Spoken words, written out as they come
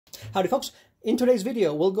Howdy folks, in today's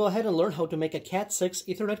video we'll go ahead and learn how to make a Cat6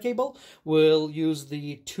 Ethernet cable. We'll use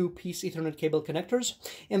the two-piece Ethernet cable connectors,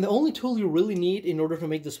 and the only tool you really need in order to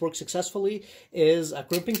make this work successfully is a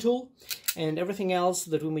crimping tool, and everything else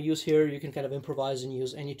that we may use here you can kind of improvise and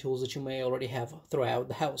use any tools that you may already have throughout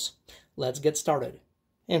the house. Let's get started.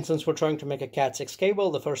 And since we're trying to make a Cat6 cable,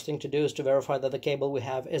 the first thing to do is to verify that the cable we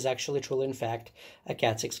have is actually truly, in fact, a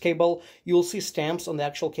Cat6 cable. You'll see stamps on the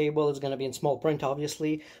actual cable. It's going to be in small print,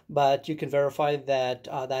 obviously, but you can verify that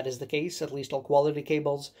that is the case. At least all quality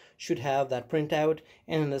cables should have that printout,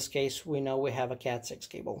 and in this case, we know we have a Cat6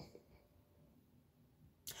 cable.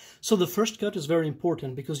 So the first cut is very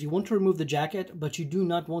important because you want to remove the jacket, but you do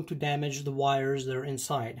not want to damage the wires that are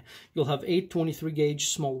inside. You'll have 8 23 gauge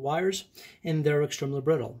small wires, and they're extremely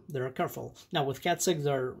brittle. They're careful. Now with Cat6,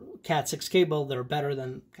 they're Cat6 cable, they're better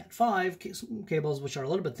than Cat5 cables, which are a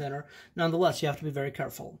little bit thinner. Nonetheless, you have to be very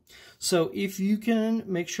careful. So if you can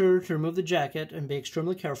make sure to remove the jacket and be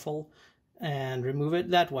extremely careful and remove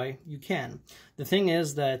it that way, you can. The thing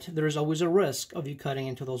is that there is always a risk of you cutting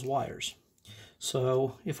into those wires.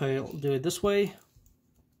 So if I do it this way,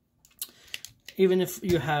 even if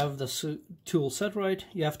you have the tool set right,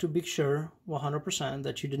 you have to be sure 100%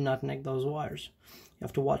 that you did not nick those wires. You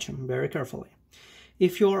have to watch them very carefully.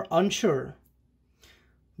 If you're unsure,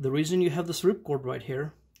 the reason you have this ripcord right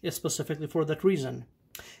here is specifically for that reason.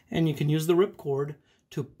 And you can use the ripcord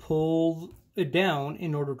to pull it down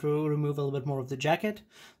in order to remove a little bit more of the jacket.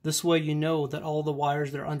 This way you know that all the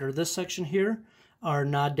wires that are under this section here are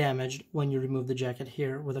not damaged when you remove the jacket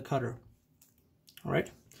here with a cutter. All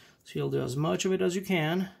right, so you'll do as much of it as you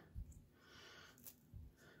can.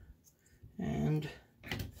 And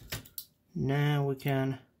now we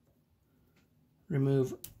can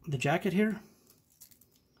remove the jacket here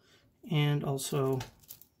and also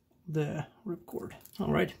the ripcord.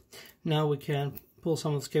 All right, now we can pull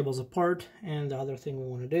some of the cables apart, and the other thing we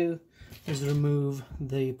want to do is remove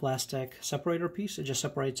the plastic separator piece. It just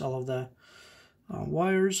separates all of the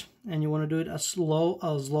wires, and you want to do it as low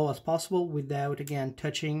as possible without, again,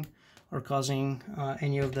 touching or causing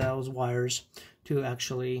any of those wires to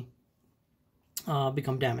actually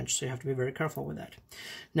become damaged. So you have to be very careful with that.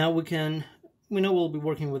 Now we know we'll be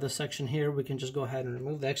working with this section here. We can just go ahead and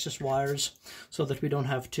remove the excess wires so that we don't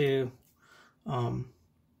have to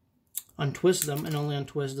untwist them, and only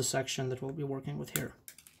untwist the section that we'll be working with here.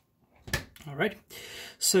 All right,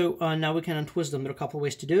 so now we can untwist them. There are a couple of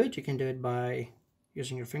ways to do it. You can do it by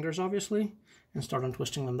using your fingers, obviously, and start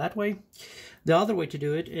untwisting them that way. The other way to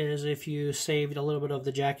do it is if you saved a little bit of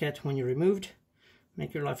the jacket when you removed,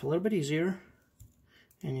 make your life a little bit easier,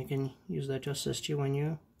 and you can use that to assist you when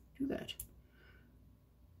you do that.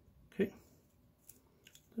 Okay,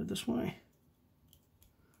 do it this way.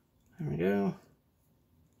 There we go.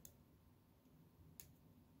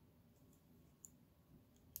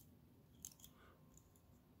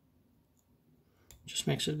 Just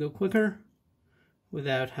makes it go quicker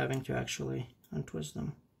without having to actually untwist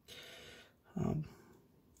them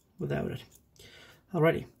without it.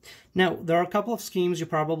 Alrighty. Now, there are a couple of schemes you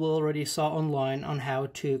probably already saw online on how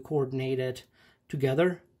to coordinate it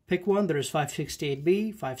together. Pick one. There is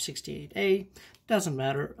 568B, 568A. Doesn't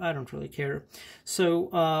matter. I don't really care.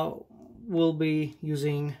 So we'll be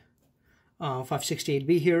using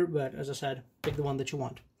 568B here, but as I said, pick the one that you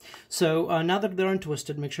want. So now that they're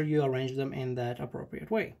untwisted, make sure you arrange them in that appropriate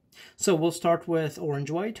way. So we'll start with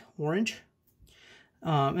orange-white, orange.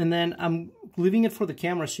 And then I'm leaving it for the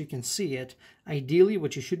camera so you can see it. Ideally,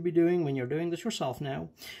 what you should be doing when you're doing this yourself now,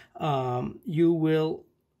 you will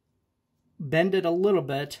bend it a little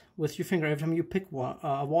bit with your finger every time you pick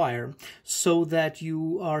a wire so that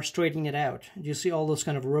you are straightening it out. Do you see all those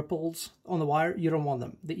kind of ripples on the wire? You don't want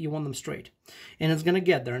them. You want them straight. And it's going to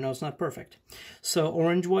get there. No, it's not perfect. So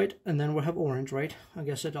orange-white, and then we'll have orange, right? I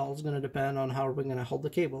guess it all is going to depend on how we're going to hold the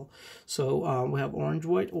cable. So we have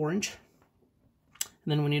orange-white, orange.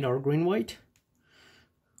 And then we need our green-white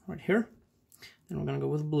right here. Then we're going to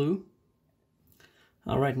go with blue.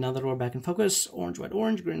 All right, now that we're back in focus, orange-white,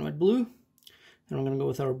 orange, green-white, blue. And we're going to go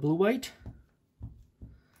with our blue-white,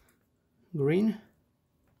 green,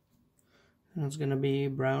 and it's going to be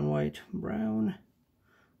brown-white, brown.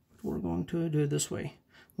 We're going to do it this way.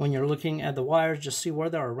 When you're looking at the wires, just see where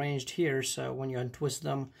they're arranged here, so when you untwist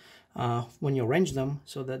them, when you arrange them,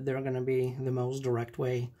 so that they're going to be the most direct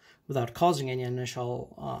way without causing any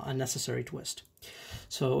initial unnecessary twist.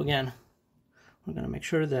 So again, we're going to make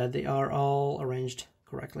sure that they are all arranged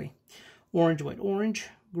correctly. Orange-white, orange,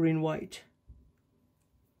 green-white.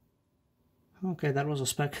 Okay, that was a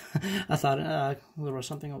speck. I thought there was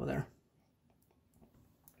something over there.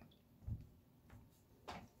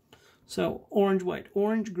 So orange, white,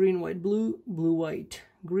 orange, green, white, blue, blue, white,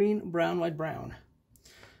 green, brown, white, brown.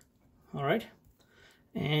 All right.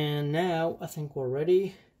 And now I think we're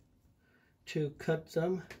ready to cut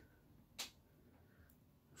them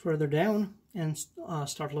further down and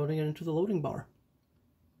start loading it into the loading bar.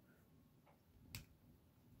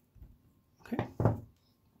 Okay.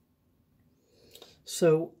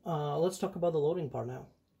 So let's talk about the loading bar now.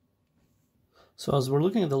 So as we're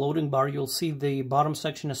looking at the loading bar, you'll see the bottom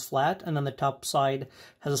section is flat and then the top side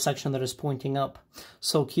has a section that is pointing up.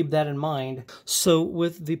 So keep that in mind. So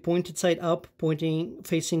with the pointed side up,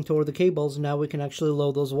 facing toward the cables, now we can actually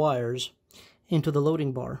load those wires into the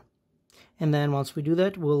loading bar. And then once we do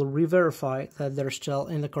that, we'll re-verify that they're still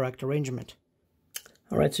in the correct arrangement.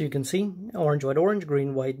 Alright, so you can see orange, white,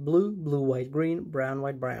 green, white, blue, blue, white, green, brown,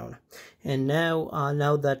 white, brown. And now,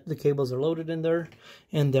 now that the cables are loaded in there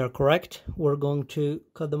and they're correct, we're going to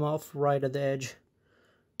cut them off right at the edge,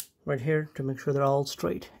 right here, to make sure they're all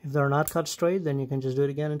straight. If they're not cut straight, then you can just do it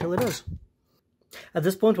again until it is. At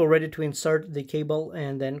this point, we're ready to insert the cable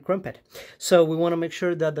and then crimp it. So we want to make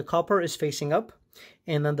sure that the copper is facing up.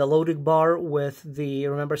 And then the loading bar with the,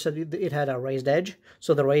 remember I said it had a raised edge,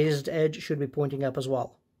 so the raised edge should be pointing up as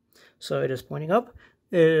well. So it is pointing up,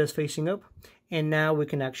 it is facing up, and now we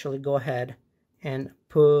can actually go ahead and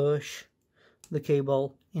push the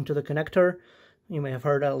cable into the connector. You may have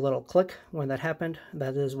heard a little click when that happened.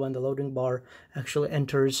 That is when the loading bar actually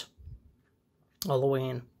enters all the way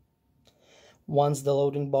in. Once the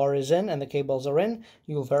loading bar is in and the cables are in,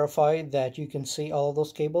 you'll verify that you can see all of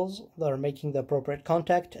those cables that are making the appropriate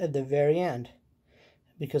contact at the very end.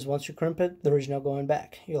 Because once you crimp it, there is no going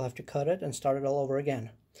back. You'll have to cut it and start it all over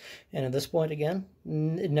again. And at this point, again,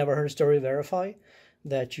 it never hurts to re-verify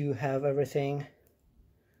that you have everything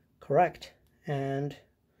correct and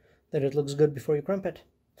that it looks good before you crimp it.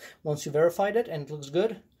 Once you verified it and it looks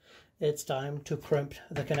good, it's time to crimp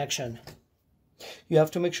the connection. You have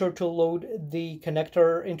to make sure to load the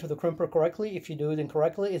connector into the crimper correctly. If you do it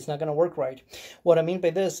incorrectly, it's not going to work right. What I mean by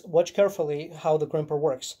this, watch carefully how the crimper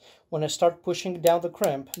works. When I start pushing down the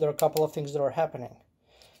crimp, there are a couple of things that are happening.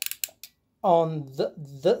 On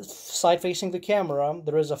the side facing the camera,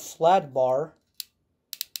 there is a flat bar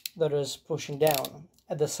that is pushing down.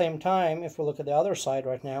 At the same time, if we look at the other side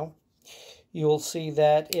right now, you will see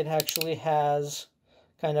that it actually has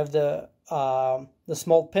kind of the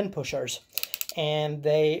small pin pushers. And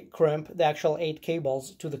they crimp the actual 8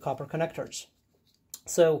 cables to the copper connectors.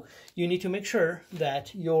 So you need to make sure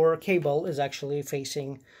that your cable is actually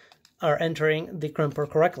facing or entering the crimper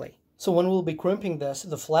correctly. So when we'll be crimping this,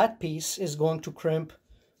 the flat piece is going to crimp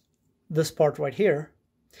this part right here,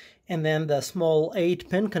 and then the small 8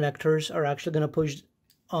 pin connectors are actually going to push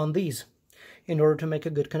on these in order to make a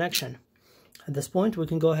good connection. At this point, we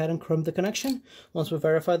can go ahead and crimp the connection once we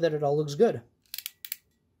verify that it all looks good.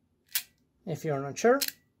 If you're not sure,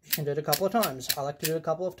 you can do it a couple of times. I like to do it a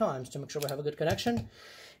couple of times to make sure we have a good connection.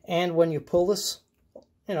 And when you pull this,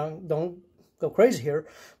 you know, don't go crazy here,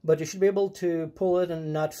 but you should be able to pull it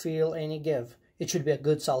and not feel any give. It should be a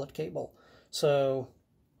good solid cable. So,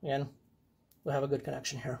 again, we have a good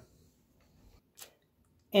connection here.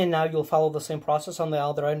 And now you'll follow the same process on the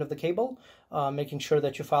other end of the cable, making sure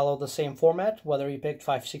that you follow the same format, whether you picked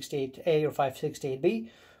 568A or 568B.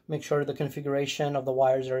 Make sure the configuration of the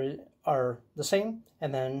wires are the same,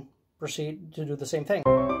 and then proceed to do the same thing.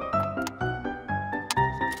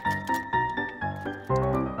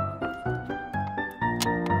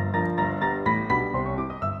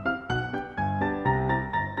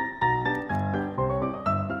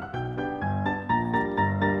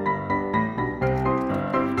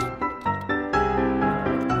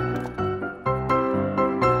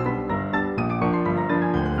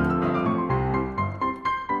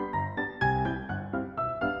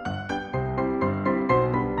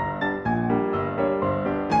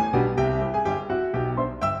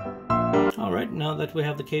 Alright, now that we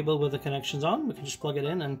have the cable with the connections on, we can just plug it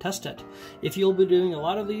in and test it. If you'll be doing a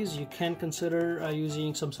lot of these, you can consider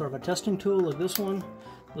using some sort of a testing tool like this one.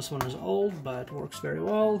 This one is old, but works very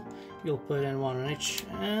well. You'll put in one on each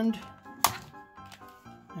end,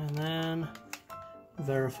 and then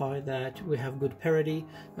verify that we have good parity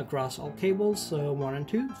across all cables. So 1 and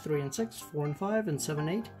 2, 3 and 6, 4 and 5, and 7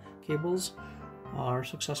 and 8 cables are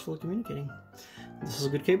successfully communicating. This is a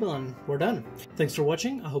good cable and we're done. Thanks for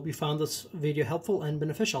watching. I hope you found this video helpful and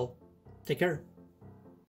beneficial. Take care.